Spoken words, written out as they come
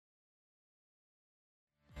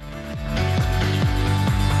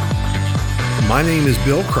My name is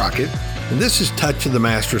Bill Crockett, and this is Touch of the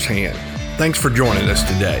Master's Hand. Thanks for joining us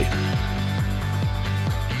today.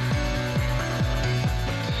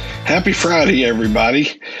 Happy Friday,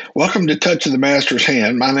 everybody. Welcome to Touch of the Master's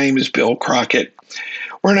Hand. My name is Bill Crockett.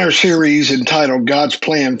 We're in our series entitled God's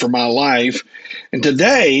Plan for My Life, and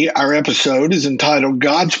today our episode is entitled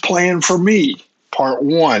God's Plan for Me, Part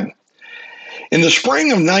 1. In the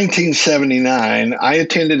spring of 1979, I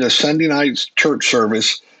attended a Sunday night church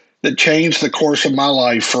service that changed the course of my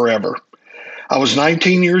life forever. I was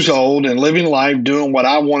 19 years old and living life doing what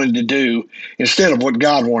I wanted to do instead of what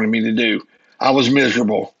God wanted me to do. I was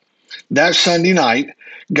miserable. That Sunday night,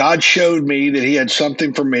 God showed me that He had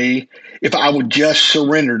something for me if I would just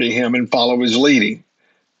surrender to Him and follow His leading.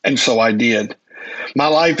 And so I did. My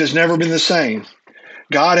life has never been the same.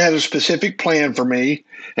 God had a specific plan for me,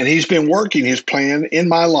 and He's been working His plan in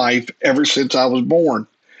my life ever since I was born.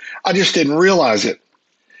 I just didn't realize it.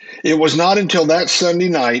 It was not until that Sunday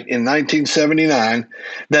night in 1979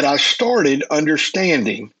 that I started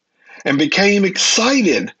understanding and became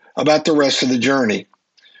excited about the rest of the journey.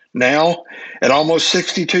 Now, at almost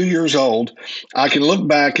 62 years old, I can look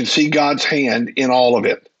back and see God's hand in all of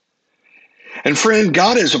it. And friend,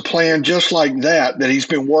 God has a plan just like that He's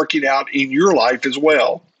been working out in your life as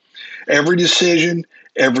well. Every decision,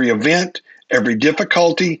 every event, every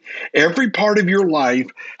difficulty, every part of your life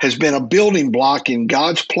has been a building block in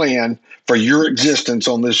God's plan for your existence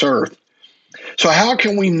on this earth. So how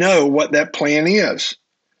can we know what that plan is?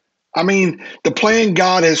 I mean, the plan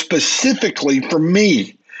God has specifically for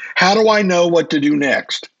me. How do I know what to do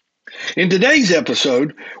next? In today's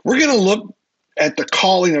episode, we're going to look at the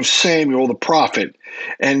calling of Samuel the prophet.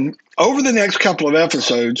 And over the next couple of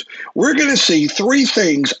episodes, we're going to see three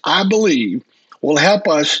things I believe will help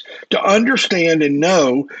us to understand and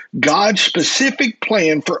know God's specific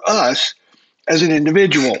plan for us as an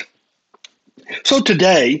individual. So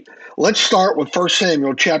today, let's start with 1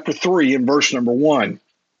 Samuel chapter 3 and verse number 1.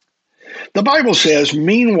 The Bible says,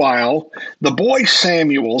 "Meanwhile, the boy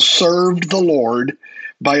Samuel served the Lord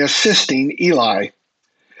by assisting Eli.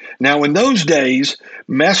 Now in those days,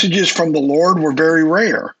 messages from the Lord were very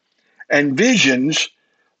rare, and visions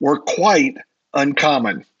were quite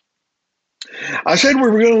uncommon." I said we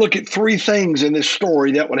were going to look at three things in this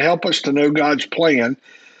story that would help us to know God's plan.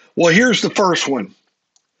 Well, here's the first one.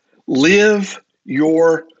 Live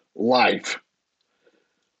your life.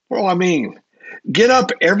 What do I mean? Get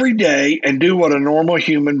up every day and do what a normal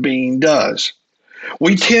human being does.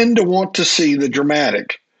 We tend to want to see the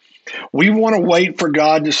dramatic. We want to wait for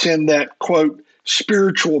God to send that, quote,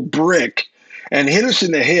 spiritual brick and hit us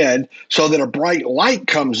in the head so that a bright light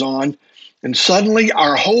comes on and suddenly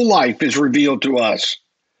our whole life is revealed to us.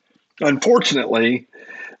 Unfortunately,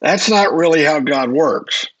 that's not really how God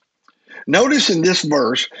works. Notice in this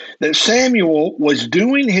verse that Samuel was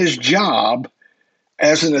doing his job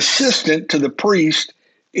as an assistant to the priest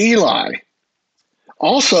Eli.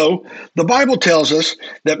 Also, the Bible tells us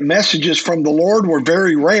that messages from the Lord were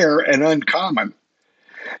very rare and uncommon.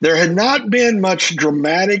 There had not been much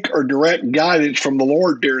dramatic or direct guidance from the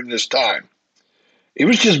Lord during this time. It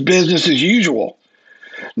was just business as usual.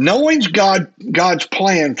 Knowing God's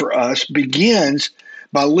plan for us begins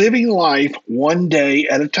by living life one day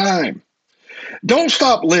at a time. Don't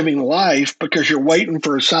stop living life because you're waiting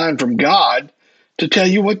for a sign from God to tell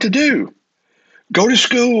you what to do. Go to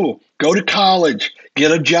school, go to college,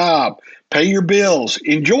 get a job, pay your bills,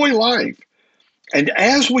 enjoy life. And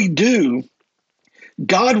as we do,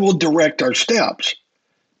 God will direct our steps.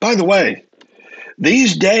 By the way,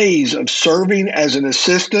 these days of serving as an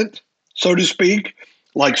assistant, so to speak,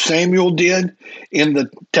 like Samuel did in the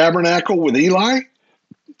tabernacle with Eli,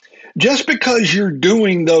 just because you're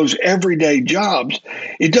doing those everyday jobs,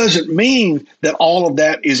 it doesn't mean that all of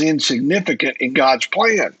that is insignificant in God's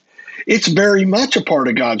plan. It's very much a part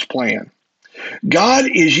of God's plan. God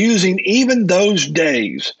is using even those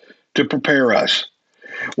days to prepare us.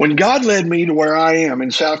 When God led me to where I am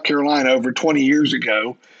in South Carolina over 20 years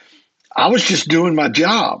ago, I was just doing my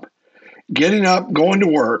job, getting up, going to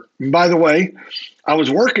work. And by the way, I was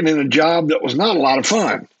working in a job that was not a lot of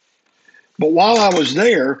fun. But while I was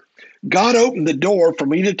there, God opened the door for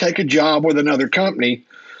me to take a job with another company,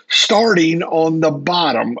 starting on the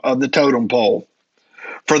bottom of the totem pole.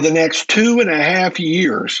 For the next 2.5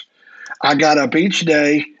 years, I got up each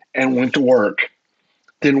day and went to work.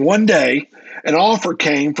 Then one day, an offer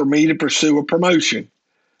came for me to pursue a promotion.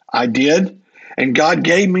 I did, and God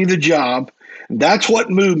gave me the job. That's what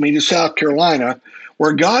moved me to South Carolina,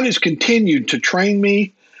 where God has continued to train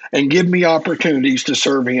me and give me opportunities to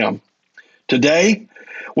serve Him. Today,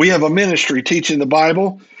 we have a ministry teaching the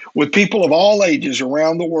Bible. with people of all ages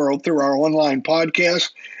around the world through our online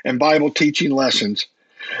podcasts and Bible teaching lessons.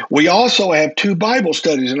 We also have 2 Bible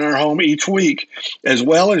studies in our home each week, as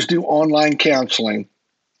well as do online counseling.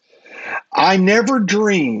 I never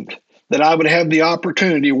dreamed that I would have the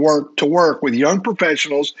opportunity to work with young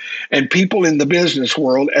professionals and people in the business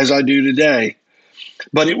world as I do today.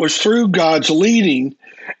 But it was through God's leading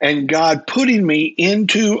and God putting me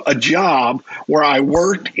into a job where I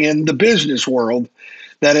worked in the business world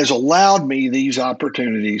that has allowed me these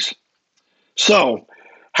opportunities. So,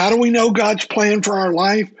 how do we know God's plan for our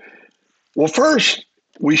life? Well, first,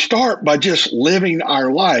 we start by just living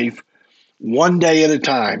our life one day at a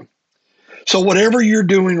time. So whatever you're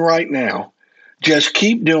doing right now, just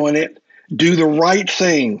keep doing it. Do the right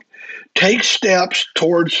thing. Take steps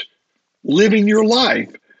towards living your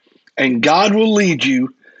life, and God will lead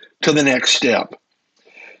you to the next step.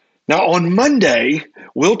 Now, on Monday,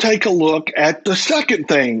 we'll take a look at the second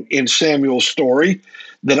thing in Samuel's story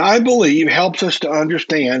that I believe helps us to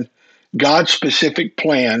understand God's specific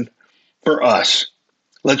plan for us.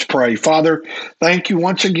 Let's pray. Father, thank you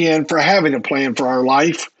once again for having a plan for our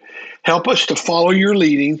life. Help us to follow your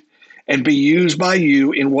leading and be used by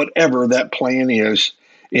you in whatever that plan is.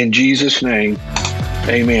 In Jesus' name,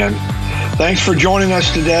 amen. Thanks for joining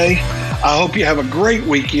us today. I hope you have a great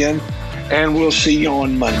weekend, and we'll see you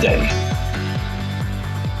on Monday.